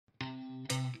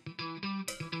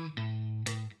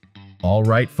All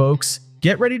right, folks,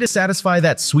 get ready to satisfy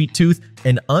that sweet tooth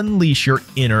and unleash your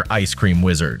inner ice cream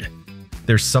wizard.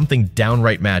 There's something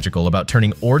downright magical about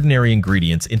turning ordinary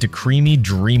ingredients into creamy,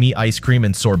 dreamy ice cream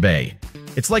and sorbet.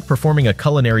 It's like performing a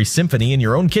culinary symphony in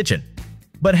your own kitchen.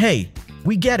 But hey,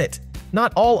 we get it.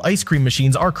 Not all ice cream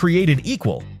machines are created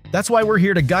equal. That's why we're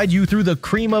here to guide you through the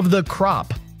cream of the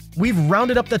crop. We've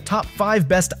rounded up the top 5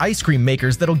 best ice cream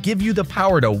makers that'll give you the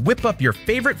power to whip up your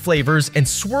favorite flavors and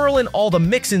swirl in all the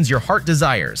mix-ins your heart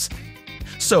desires.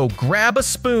 So grab a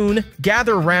spoon,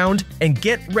 gather around, and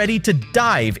get ready to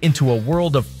dive into a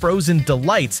world of frozen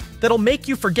delights that'll make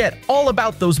you forget all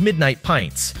about those midnight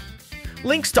pints.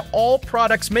 Links to all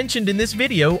products mentioned in this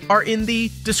video are in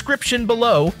the description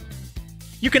below.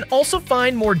 You can also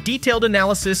find more detailed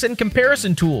analysis and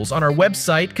comparison tools on our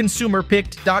website,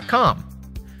 consumerpicked.com.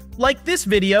 Like this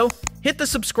video, hit the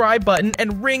subscribe button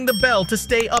and ring the bell to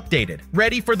stay updated.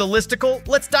 Ready for the listicle?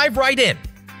 Let's dive right in!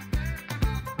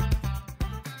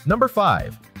 Number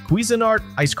 5. Cuisinart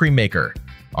Ice Cream Maker.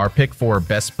 Our pick for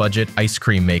best budget ice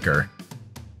cream maker.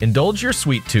 Indulge your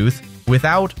sweet tooth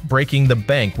without breaking the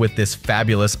bank with this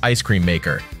fabulous ice cream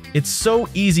maker. It's so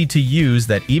easy to use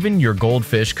that even your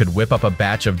goldfish could whip up a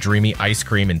batch of dreamy ice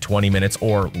cream in 20 minutes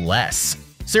or less.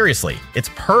 Seriously, it's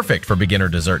perfect for beginner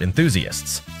dessert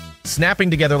enthusiasts. Snapping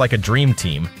together like a dream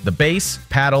team, the base,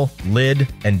 paddle, lid,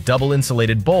 and double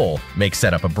insulated bowl make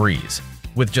setup a breeze.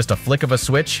 With just a flick of a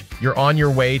switch, you're on your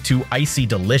way to icy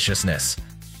deliciousness.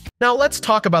 Now let's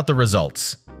talk about the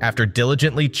results. After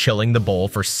diligently chilling the bowl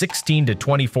for 16 to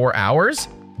 24 hours,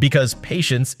 because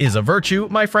patience is a virtue,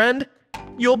 my friend,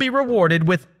 you'll be rewarded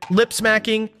with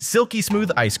lip-smacking, silky smooth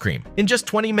ice cream in just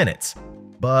 20 minutes.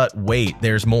 But wait,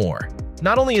 there's more.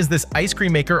 Not only is this ice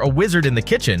cream maker a wizard in the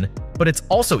kitchen, but it's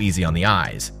also easy on the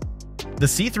eyes. The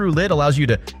see-through lid allows you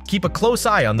to keep a close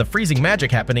eye on the freezing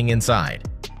magic happening inside.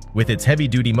 With its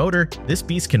heavy-duty motor, this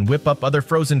beast can whip up other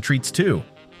frozen treats too.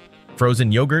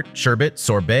 Frozen yogurt, sherbet,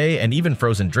 sorbet, and even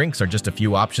frozen drinks are just a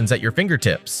few options at your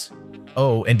fingertips.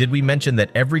 Oh, and did we mention that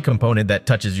every component that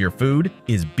touches your food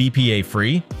is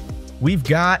BPA-free? We've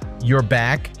got your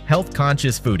back,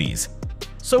 health-conscious foodies.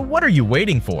 So what are you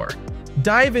waiting for?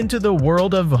 Dive into the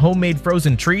world of homemade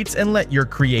frozen treats and let your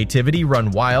creativity run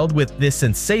wild with this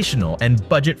sensational and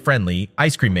budget-friendly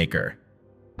ice cream maker.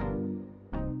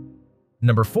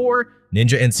 Number 4,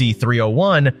 Ninja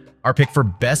NC301, our pick for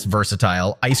best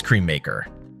versatile ice cream maker.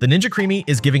 The Ninja Creami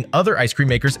is giving other ice cream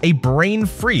makers a brain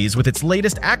freeze with its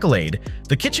latest accolade,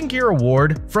 the Kitchen Gear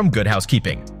Award from Good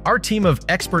Housekeeping. Our team of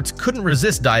experts couldn't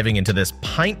resist diving into this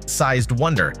pint-sized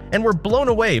wonder and were blown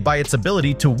away by its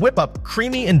ability to whip up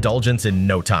creamy indulgence in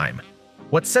no time.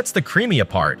 What sets the Creami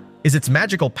apart is its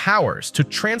magical powers to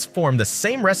transform the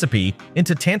same recipe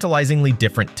into tantalizingly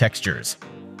different textures.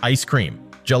 Ice cream,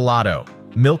 gelato,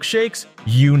 milkshakes,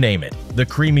 you name it, the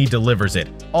Creami delivers it,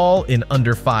 all in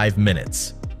under 5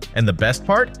 minutes. And the best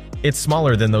part? It's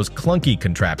smaller than those clunky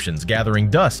contraptions gathering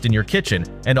dust in your kitchen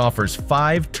and offers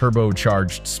 5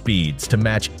 turbocharged speeds to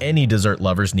match any dessert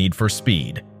lover's need for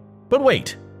speed. But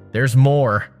wait, there's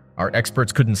more. Our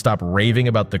experts couldn't stop raving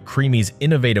about the Creami's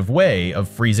innovative way of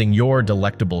freezing your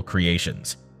delectable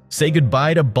creations. Say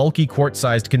goodbye to bulky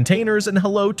quart-sized containers and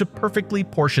hello to perfectly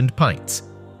portioned pints.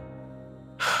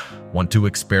 Want to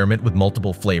experiment with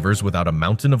multiple flavors without a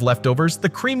mountain of leftovers? The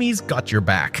Creami's got your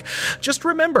back. Just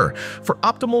remember, for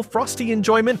optimal frosty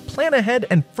enjoyment, plan ahead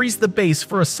and freeze the base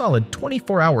for a solid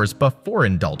 24 hours before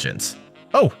indulgence.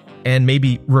 Oh, and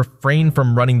maybe refrain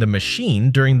from running the machine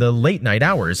during the late night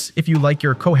hours if you like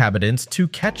your cohabitants to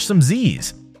catch some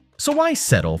Z's. So why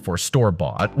settle for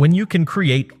store-bought when you can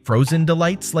create frozen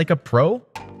delights like a pro?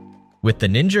 With the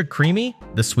Ninja Creami,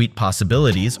 the sweet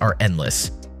possibilities are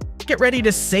endless. Get ready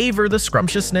to savor the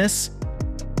scrumptiousness.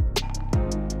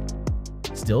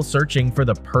 Still searching for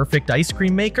the perfect ice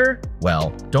cream maker?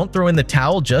 Well, don't throw in the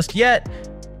towel just yet.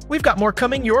 We've got more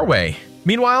coming your way.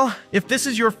 Meanwhile, if this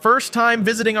is your first time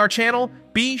visiting our channel,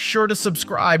 be sure to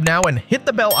subscribe now and hit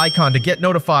the bell icon to get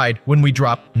notified when we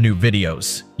drop new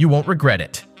videos. You won't regret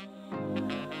it.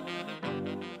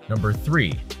 Number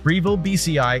 3. Breville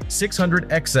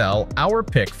BCI600XL, our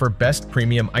pick for best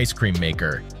premium ice cream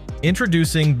maker.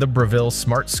 Introducing the Breville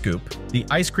Smart Scoop, the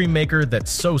ice cream maker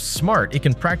that's so smart it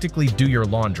can practically do your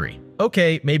laundry.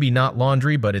 Okay, maybe not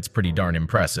laundry, but it's pretty darn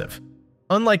impressive.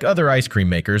 Unlike other ice cream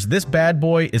makers, this bad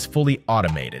boy is fully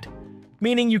automated,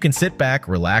 meaning you can sit back,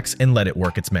 relax, and let it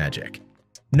work its magic.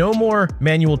 No more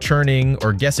manual churning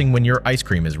or guessing when your ice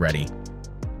cream is ready.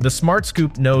 The Smart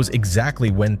Scoop knows exactly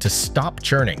when to stop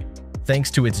churning, thanks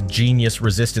to its genius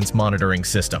resistance monitoring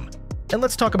system. And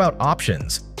let's talk about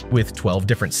options. With 12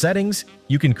 different settings,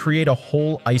 you can create a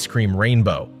whole ice cream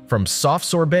rainbow, from soft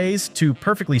sorbets to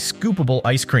perfectly scoopable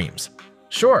ice creams.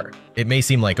 Sure, it may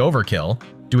seem like overkill.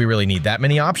 Do we really need that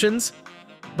many options?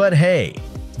 But hey,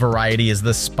 variety is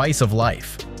the spice of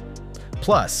life.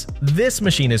 Plus, this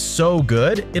machine is so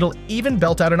good, it'll even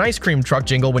belt out an ice cream truck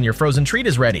jingle when your frozen treat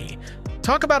is ready.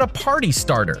 Talk about a party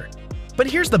starter. But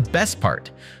here's the best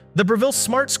part. The Breville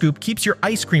Smart Scoop keeps your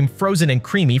ice cream frozen and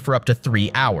creamy for up to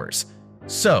 3 hours.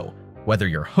 So, whether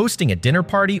you're hosting a dinner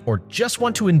party or just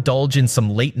want to indulge in some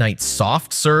late-night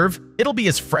soft serve, it'll be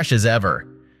as fresh as ever.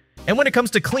 And when it comes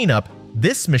to cleanup,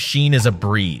 this machine is a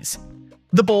breeze.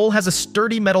 The bowl has a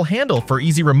sturdy metal handle for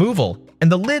easy removal,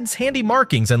 and the lid's handy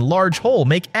markings and large hole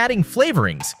make adding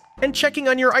flavorings and checking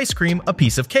on your ice cream a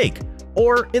piece of cake,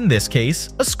 or in this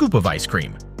case, a scoop of ice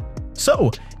cream.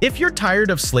 So, if you're tired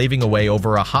of slaving away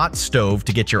over a hot stove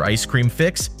to get your ice cream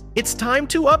fix, it's time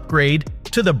to upgrade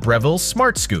to the Breville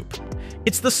Smart Scoop.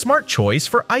 It's the smart choice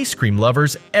for ice cream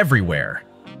lovers everywhere.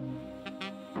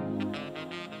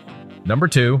 Number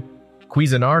 2.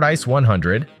 Cuisinart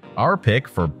ICE-100, our pick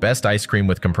for best ice cream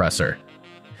with compressor.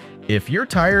 If you're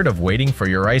tired of waiting for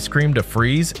your ice cream to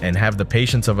freeze and have the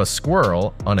patience of a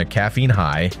squirrel on a caffeine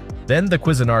high, then the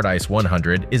Cuisinart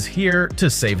ICE-100 is here to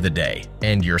save the day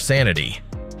and your sanity.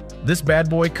 This bad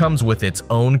boy comes with its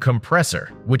own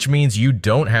compressor, which means you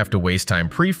don't have to waste time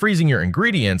pre-freezing your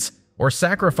ingredients or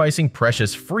sacrificing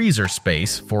precious freezer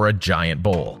space for a giant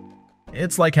bowl.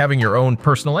 It's like having your own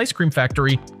personal ice cream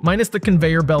factory, minus the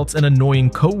conveyor belts and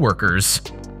annoying co-workers.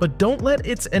 But don't let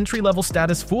its entry-level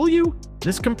status fool you.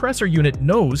 This compressor unit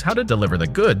knows how to deliver the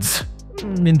goods.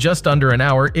 In just under an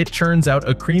hour, it churns out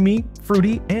a creamy,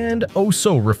 fruity, and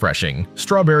oh-so-refreshing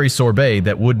strawberry sorbet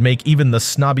that would make even the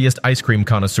snobbiest ice cream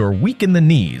connoisseur weak in the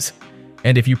knees.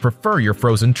 And if you prefer your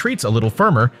frozen treats a little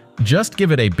firmer, just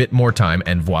give it a bit more time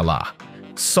and voila.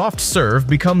 Soft serve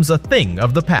becomes a thing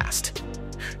of the past.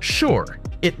 Sure,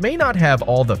 it may not have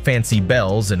all the fancy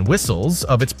bells and whistles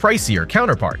of its pricier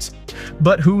counterparts,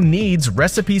 but who needs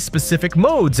recipe-specific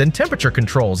modes and temperature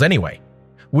controls anyway?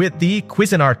 With the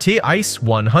Cuisinart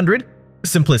ICE-100,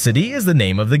 simplicity is the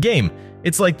name of the game.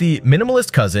 It's like the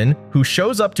minimalist cousin who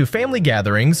shows up to family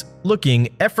gatherings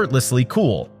looking effortlessly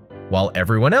cool, while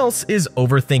everyone else is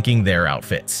overthinking their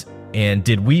outfits. And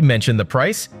did we mention the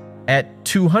price? At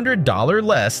 $200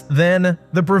 less than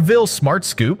the Breville Smart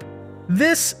Scoop,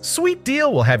 this sweet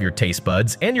deal will have your taste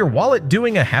buds and your wallet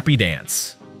doing a happy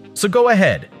dance. So go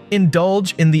ahead,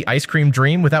 indulge in the ice cream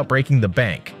dream without breaking the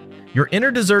bank. Your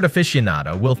inner dessert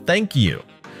aficionado will thank you.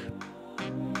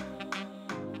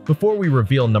 Before we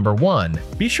reveal number 1,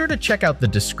 be sure to check out the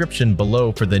description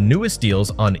below for the newest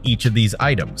deals on each of these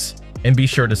items. And be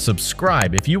sure to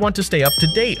subscribe if you want to stay up to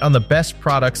date on the best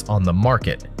products on the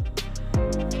market.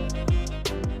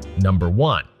 Number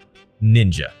 1.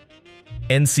 Ninja.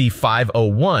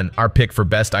 NC501, our pick for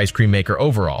best ice cream maker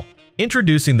overall.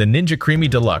 Introducing the Ninja Creamy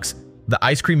Deluxe, the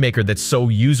ice cream maker that's so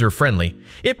user-friendly,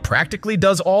 it practically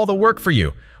does all the work for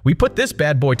you. We put this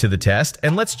bad boy to the test,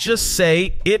 and let's just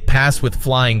say it passed with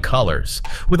flying colors.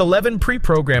 With 11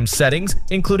 pre-programmed settings,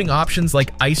 including options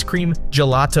like ice cream,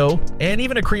 gelato, and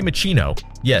even a cremacino.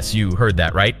 Yes, you heard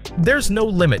that right. There's no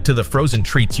limit to the frozen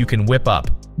treats you can whip up.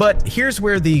 But here's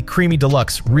where the Creamy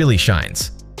Deluxe really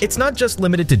shines. It's not just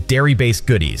limited to dairy-based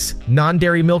goodies.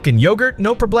 Non-dairy milk and yogurt,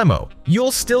 no problemo.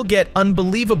 You'll still get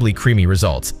unbelievably creamy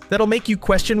results that'll make you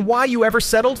question why you ever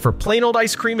settled for plain old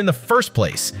ice cream in the first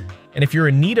place. And if you're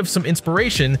in need of some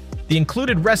inspiration, the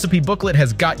included recipe booklet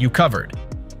has got you covered.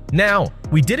 Now,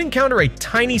 we did encounter a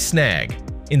tiny snag.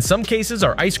 In some cases,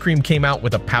 our ice cream came out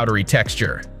with a powdery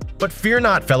texture. But fear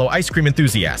not, fellow ice cream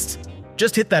enthusiasts.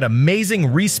 Just hit that amazing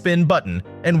respin button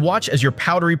and watch as your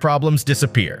powdery problems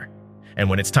disappear. And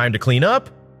when it's time to clean up,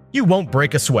 you won't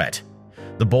break a sweat.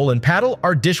 The bowl and paddle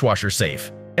are dishwasher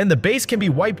safe, and the base can be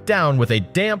wiped down with a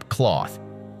damp cloth.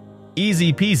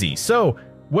 Easy peasy. So,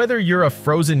 whether you're a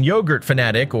frozen yogurt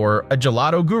fanatic or a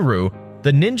gelato guru,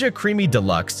 the Ninja Creamy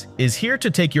Deluxe is here to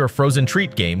take your frozen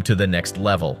treat game to the next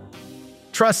level.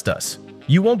 Trust us,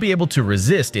 you won't be able to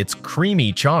resist its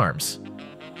creamy charms.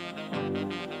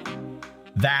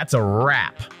 That's a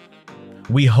wrap.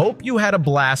 We hope you had a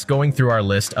blast going through our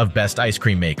list of best ice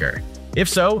cream maker. If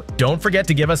so, don't forget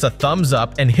to give us a thumbs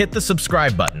up and hit the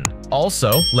subscribe button.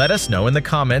 Also, let us know in the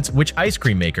comments which ice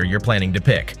cream maker you're planning to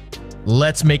pick.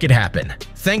 Let's make it happen.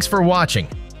 Thanks for watching.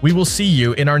 We will see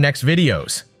you in our next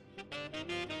videos.